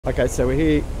Okay, so we're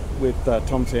here with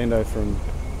Tom Sandow from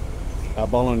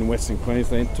Bollon in Western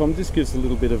Queensland. Tom, just give us a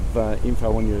little bit of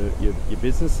info on your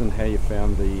business and how you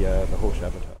found the Horsch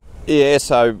Avatar. Yeah,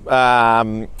 so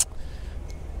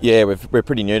we're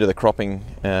pretty new to the cropping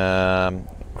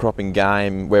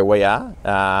game where we are.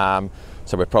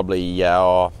 So we're probably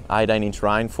 18-inch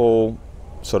rainfall,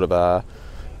 sort of a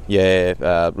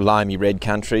loamy red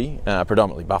country,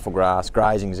 predominantly buffel grass.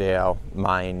 Grazing's our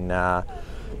main.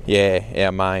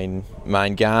 Our main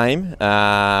game,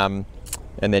 and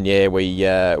then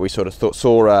we sort of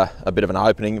saw a bit of an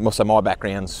opening. Also, my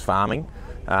background's farming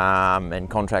and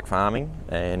contract farming,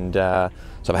 and so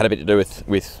I've had a bit to do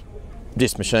with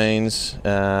disc machines.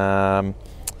 And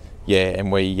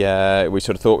we sort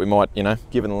of thought we might,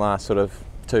 given the last sort of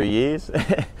 2 years,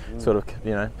 sort of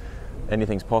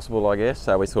anything's possible, I guess.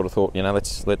 So we sort of thought,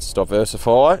 let's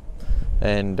diversify.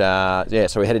 And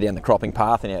so we headed down the cropping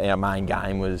path, and our main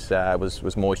game was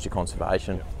moisture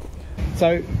conservation.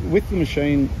 So with the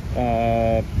machine,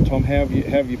 Tom, how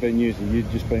have you been using?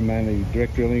 You've just been mainly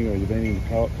direct drilling, or you've been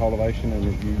into cultivation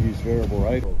and have you used variable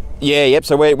rate? Or?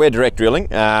 So we're direct drilling.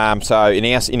 So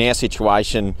in our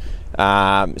situation,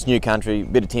 it's new country,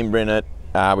 bit of timber in it.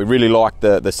 We really like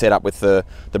the setup with the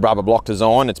rubber block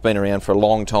design. It's been around for a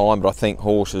long time, but I think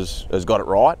Horsch has got it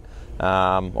right.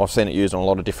 I've seen it used on a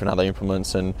lot of different other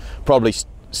implements and probably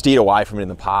steered away from it in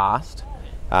the past.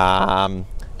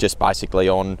 Just basically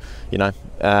on, this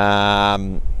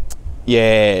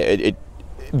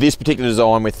particular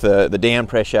design with the down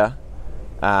pressure,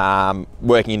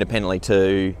 working independently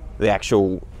to the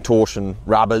actual torsion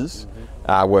rubbers,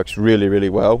 works really, really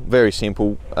well. Very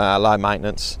simple, low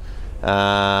maintenance.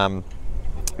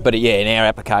 But in our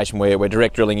application we're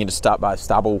direct drilling into both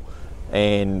stubble,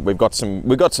 and we've got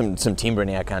some timber in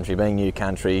our country. Being new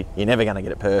country, you're never going to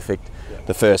get it perfect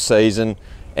the first season,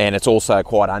 and it's also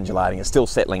quite undulating. It's still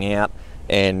settling out,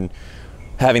 and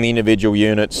having the individual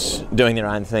units doing their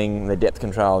own thing, the depth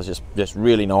control is just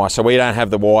really nice. So we don't have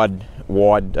the wide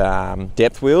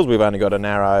depth wheels. We've only got a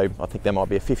narrow, I think there might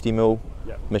be a 50 mil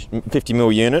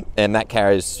unit, and that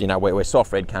carries, we're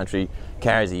soft red country,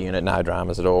 carries the unit, no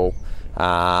dramas at all.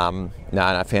 Found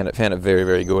it very,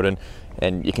 very good,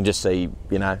 and you can just see,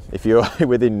 if you're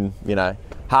within,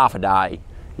 half a day,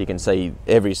 you can see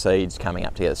every seed's coming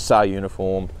up together, so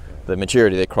uniform. The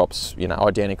maturity of their crops,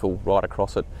 identical right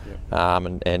across it.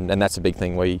 And that's a big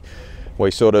thing. We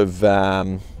sort of,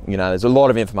 there's a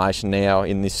lot of information now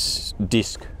in this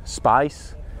disc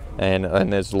space, and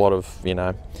there's a lot of,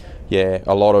 a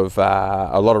lot of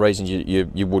reasons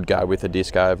you would go with a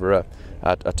disc over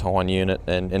a tine unit,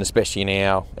 and especially in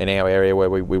our area where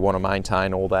we want to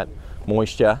maintain all that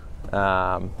moisture,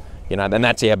 and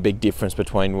that's our big difference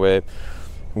between where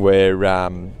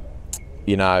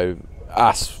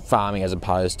us farming as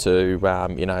opposed to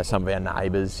some of our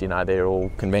neighbours. They're all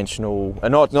conventional,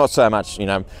 and not so much.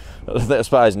 I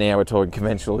suppose now we're talking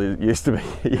conventional. It used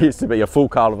to be a full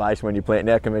cultivation when you plant.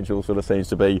 Now conventional sort of seems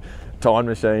to be tine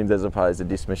machines as opposed to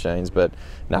disc machines. But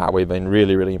no, we've been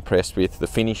really, really impressed with the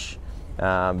finish.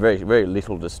 Very, very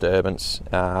little disturbance.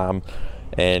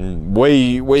 And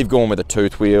we've gone with a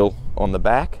tooth wheel on the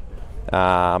back,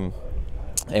 and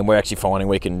we're actually finding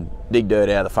we can dig dirt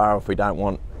out of the furrow if we don't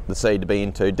want the seed to be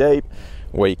in too deep.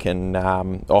 We can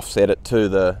offset it to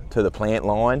the plant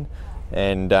line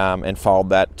and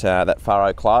fold that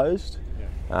furrow closed.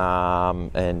 We're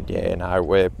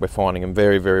finding them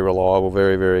very, very reliable,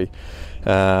 very, very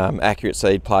accurate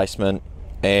seed placement,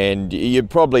 and you'd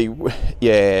probably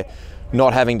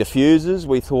not having diffusers.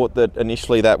 We thought that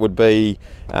initially that would be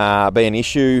an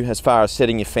issue as far as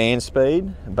setting your fan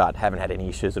speed, but haven't had any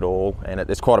issues at all. And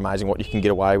it's quite amazing what you can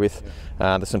get away with.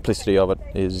 The simplicity of it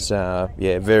is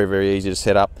very, very easy to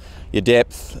set up. Your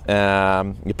depth,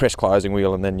 your press closing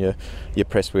wheel, and then your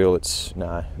press wheel. It's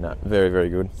very, very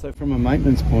good. So from a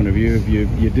maintenance point of view,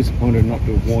 you're disappointed not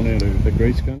to have worn out the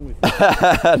grease gun?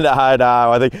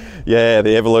 No. I think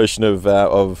the evolution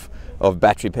of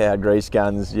battery-powered grease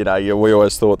guns, we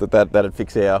always thought that'd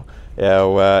fix our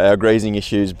greasing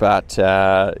issues, but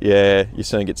you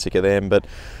soon get sick of them. But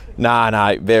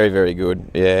no, very, very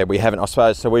good. Yeah, we haven't, I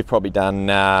suppose. So we've probably done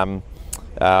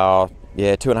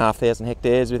 2,500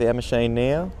 hectares with our machine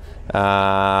now,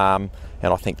 and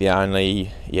I think the only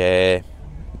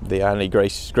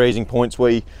greasing points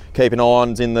we keep an eye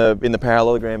on is in the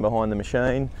parallelogram behind the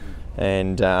machine,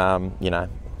 and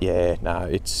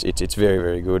it's very,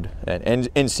 very good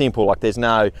and simple. Like there's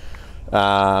no,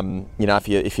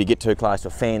 if you get too close to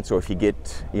a fence, or if you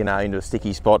get into a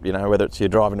sticky spot, whether it's you're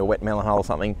driving to a wet melon hole or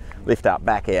something, lift up,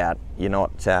 back out. You're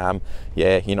not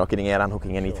getting out,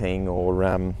 unhooking anything,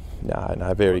 or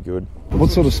no, very good. What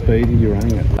sort of speed are you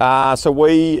running at? So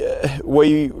we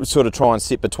sort of try and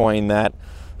sit between that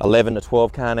 11 to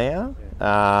 12 km an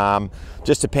hour,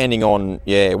 just depending on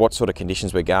what sort of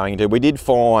conditions we're going into. We did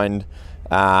find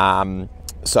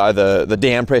so the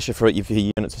down pressure for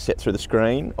your units are set through the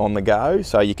screen on the go,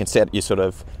 so you can set your sort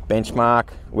of benchmark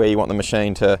where you want the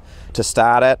machine to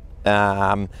start at.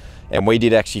 And we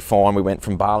did actually find we went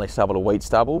from barley stubble to wheat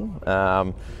stubble,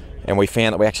 and we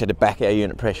found that we actually had to back our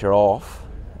unit pressure off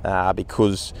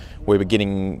because we were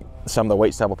getting some of the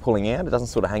wheat stubble pulling out. It doesn't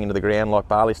sort of hang into the ground like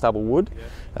barley stubble would.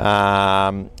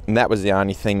 And that was the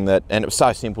only thing that, and it was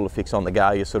so simple to fix on the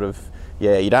go. You sort of,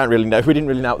 you don't really know, we didn't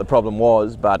really know what the problem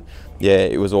was, but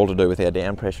it was all to do with our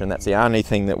down pressure, and that's the only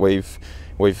thing that we've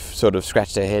sort of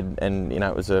scratched our head, and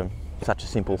it was such a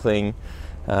simple thing.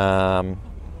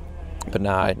 But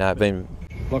no, been...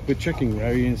 Like we're checking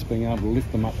row units, being able to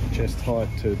lift them up to chest height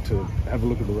to have a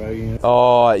look at the row units.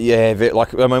 Oh yeah,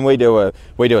 like I mean, we do a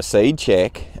seed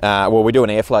check. Well, we do an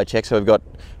airflow check. So we've got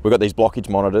these blockage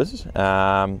monitors,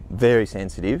 very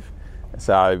sensitive.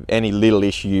 So any little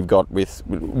issue you've got with,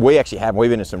 we've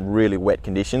been in some really wet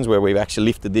conditions where we've actually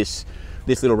lifted this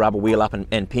little rubber wheel up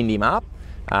and pinned him up.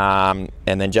 And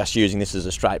then just using this as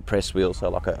a straight press wheel, so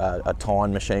like a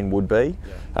tine machine would be.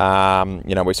 So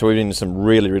we've been in some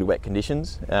really wet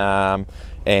conditions,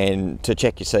 and to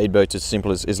check your seed boots, as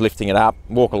simple as lifting it up,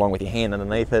 walk along with your hand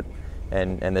underneath it,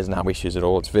 and there's no issues at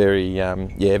all. It's very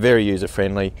very user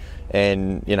friendly,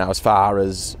 and as far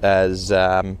as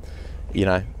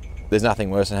there's nothing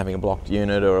worse than having a blocked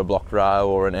unit or a blocked row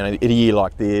or in a year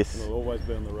like this. We'll always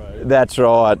be on the road. That's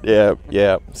right,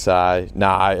 yeah. So, no,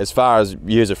 as far as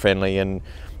user-friendly and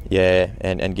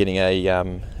getting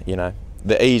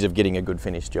the ease of getting a good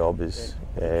finished job is...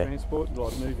 Transport,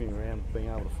 like moving around, being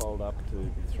able to fold up to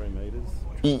 3 metres?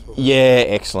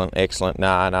 Excellent.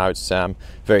 No, it's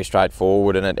very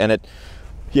straightforward, and it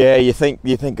you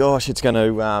think, gosh, it's going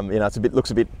to,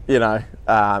 looks a bit,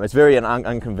 it's very an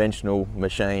unconventional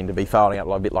machine to be folding up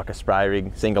a bit like a spray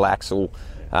rig, single axle,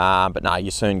 but no, you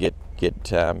soon get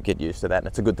used to that, and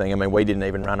it's a good thing. I mean, we didn't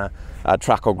even run a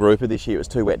truck or grouper this year. It was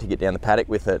too wet to get down the paddock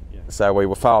with it, so we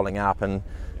were folding up and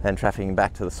trafficking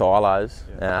back to the silos,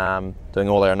 doing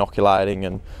all our inoculating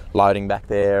and loading back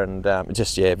there, and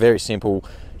just very simple.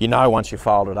 Once you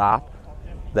fold it up,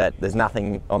 that there's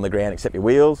nothing on the ground except your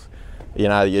wheels.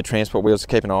 Your transport wheels,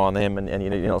 keep an eye on them, and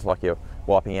it's like you're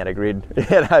wiping out a grid,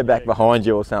 back behind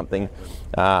you or something.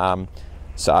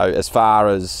 So as far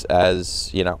as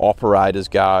operators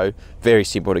go, very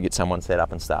simple to get someone set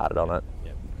up and started on it.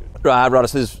 Right,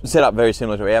 so it's set up very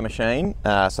similar to our machine.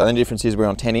 So the difference is we're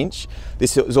on 10-inch.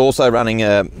 This is also running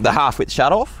the half-width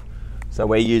shut-off. So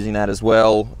we're using that as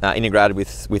well, integrated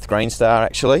with Green Star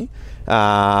actually.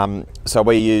 So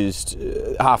we used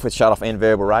half-width shut-off and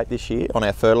variable rate this year on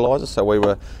our fertiliser. So we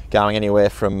were going anywhere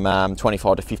from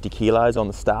 25 to 50 kilos on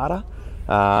the starter.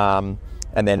 And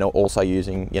then also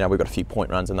using, we've got a few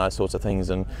point runs and those sorts of things,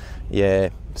 and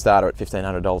starter at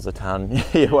 $1,500 a tonne.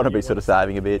 You want to be sort of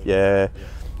saving a bit,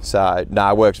 So no,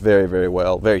 it works very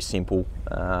well, very simple.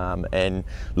 And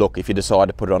look, if you decide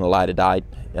to put it on a later date,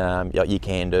 you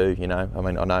can do. I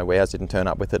mean, I know ours didn't turn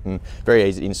up with it, and very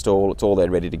easy to install. It's all there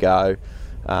ready to go.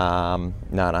 No,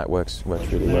 it works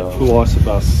really well. Full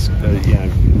isobus,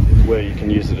 where you can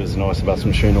use it as an isobus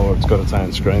machine, or it's got its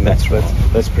own screen. That's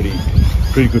pretty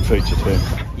good feature too.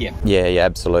 Yeah,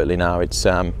 absolutely. No, it's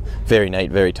very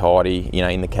neat, very tidy.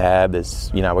 In the cab,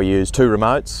 there's we use 2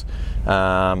 remotes.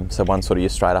 So one's sort of your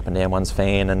straight up and down, one's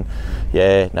fan, and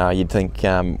you'd think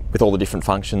with all the different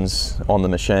functions on the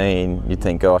machine, you'd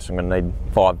think, gosh, I'm going to need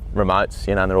 5 remotes,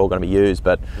 and they're all going to be used,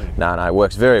 but no, it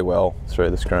works very well through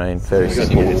the screen, very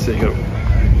simple. So you've got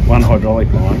one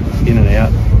hydraulic line, in and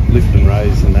out, lift and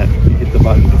raise, and that, you hit the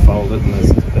button to fold it, and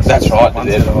that's right. One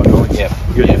set of hydraulics. You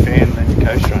got your fan and then your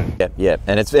co-strain. Yeah,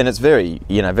 and it's very,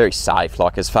 very safe.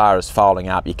 Like as far as folding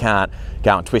up, you can't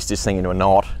go and twist this thing into a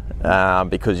knot.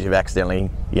 Because you've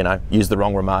accidentally, used the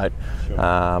wrong remote.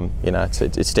 Sure.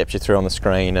 It steps you through on the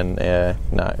screen, and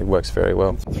no, it works very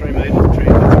well. 3 metre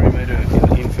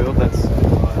infield. That's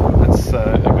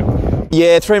a good.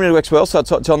 Yeah, 3 metre works well. So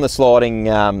it's on the sliding,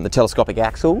 the telescopic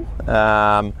axle.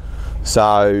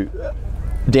 So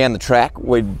down the track,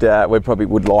 we probably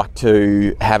would like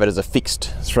to have it as a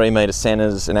fixed 3 metre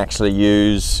centres and actually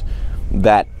use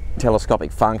that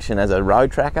telescopic function as a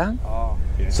road tracker.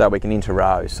 so we can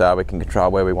inter-row, so we can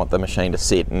control where we want the machine to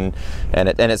sit, and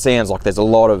it sounds like there's a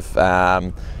lot of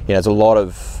there's a lot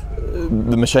of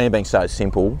the machine being so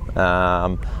simple.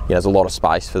 There's a lot of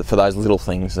space for those little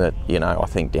things that I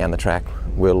think down the track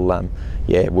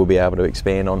we'll be able to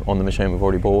expand on the machine we've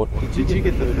already bought. Did you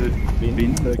get the third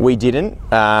bin? We didn't.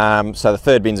 So the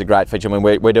third bin's a great feature. I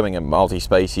mean, we're doing a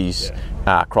multi-species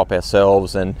crop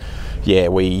ourselves, and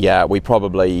we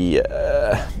probably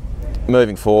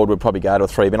moving forward we'll probably go to a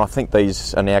 3 bin. I think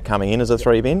these are now coming in as a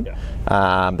 3 bin.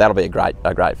 That'll be a great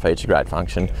feature, great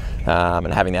function,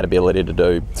 and having that ability to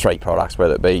do 3 products,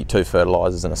 whether it be 2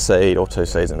 fertilisers and a seed, or 2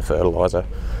 seeds and a fertiliser.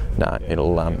 No,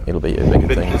 it'll be a big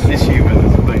thing. This year when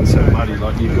it's been so muddy,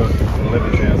 like you've got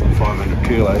 11,500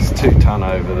 kilos, 2 tonne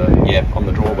over the on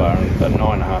the drawbar, and a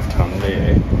 9.5 tonne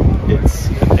there.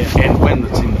 And when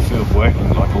it's in the field working,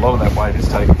 like a lot of that weight is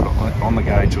taken on the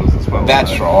gauge wheels as well.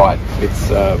 That's right.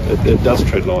 It does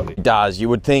tread lightly. It does. You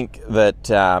would think that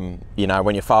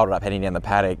when you fold it up heading down the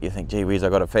paddock, you think, gee whiz,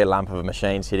 I've got a fair lump of a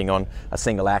machine sitting on a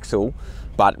single axle.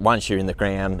 But once you're in the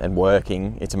ground and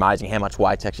working, it's amazing how much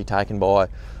weight's actually taken by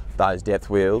those depth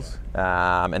wheels,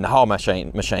 and the whole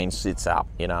machine sits up,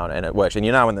 and it works. And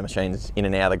when the machine's in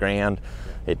and out of the ground,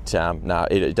 it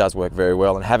does work very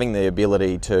well. And having the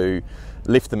ability to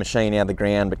lift the machine out of the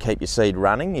ground but keep your seed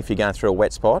running if you're going through a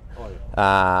wet spot,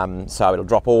 so it'll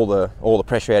drop all the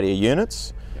pressure out of your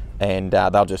units, and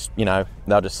they'll just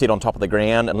sit on top of the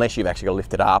ground unless you've actually got to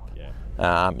lift it up.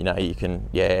 You can,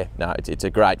 it's a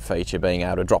great feature being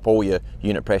able to drop all your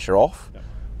unit pressure off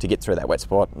to get through that wet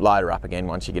spot, load her up again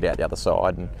once you get out the other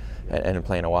side, and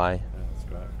plan away. That's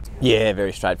great. Yeah,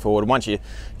 very straightforward. Once you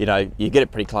get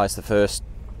it pretty close to the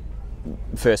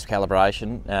first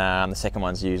calibration, the second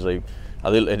one's usually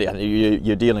a little,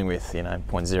 you're dealing with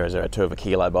 0.002 of a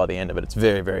kilo by the end of it. It's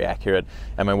very, very accurate.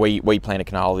 I mean, we planted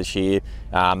canola this year.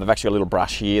 They've actually got a little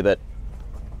brush here that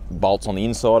bolts on the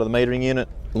inside of the metering unit,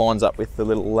 lines up with the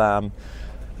little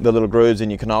grooves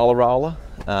in your canola roller.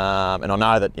 And I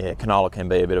know that canola can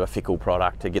be a bit of a fickle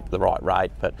product to get the right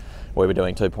rate, but we were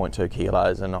doing 2.2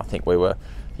 kilos, and I think we were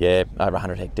over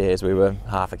 100 hectares, we were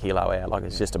half a kilo out. Like,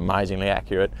 it's just amazingly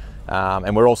accurate.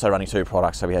 And we're also running 2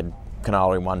 products, so we had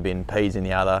canola in one bin, peas in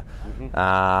the other,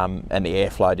 and the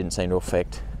airflow didn't seem to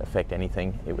affect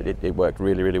anything. It worked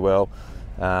really, really well.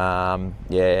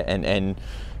 And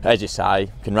as you say,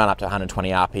 can run up to 120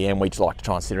 RPM. We just like to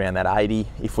try and sit around that 80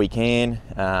 if we can.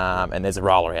 And there's a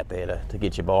roller out there to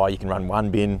get you by. You can run 1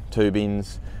 bin, 2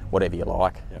 bins, whatever you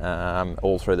like,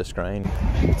 all through the screen.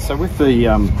 So with the,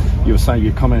 you were saying,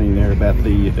 you're commenting there about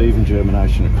the even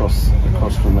germination across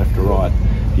from left to right.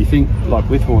 Do you think, like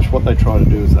with Horsch, what they try to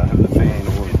do is they have the fan,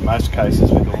 or in most cases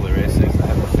with all their SEs, they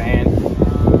have the fan,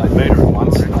 they meter it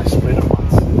once and they split it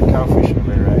once. The coefficient of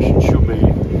variation should be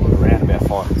around about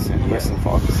 5%, less than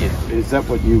 5%. Is that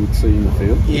what you would see in the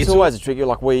field? It's always a tricky,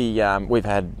 like we've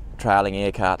had trailing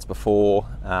air carts before,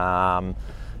 and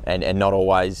not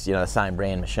always the same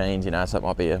brand machines, so it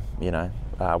might be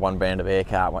one brand of air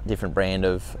cart, one different brand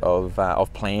of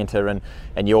planter,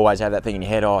 and you always have that thing in your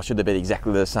head, oh, should there be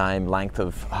exactly the same length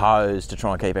of hose to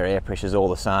try and keep our air pressures all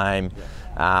the same?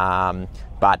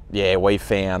 But we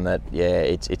found that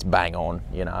it's bang on.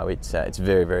 It's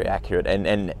very, very accurate,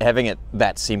 and having it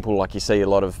that simple, like you see a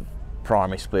lot of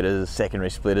primary splitters, secondary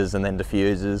splitters, and then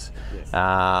diffusers,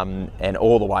 and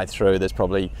all the way through there's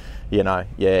probably you're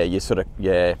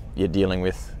dealing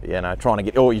with trying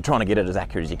to get it as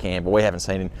accurate as you can, but we haven't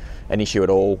seen an issue at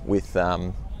all with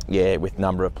with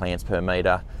number of plants per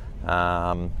metre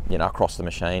across the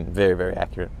machine. Very, very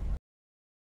accurate.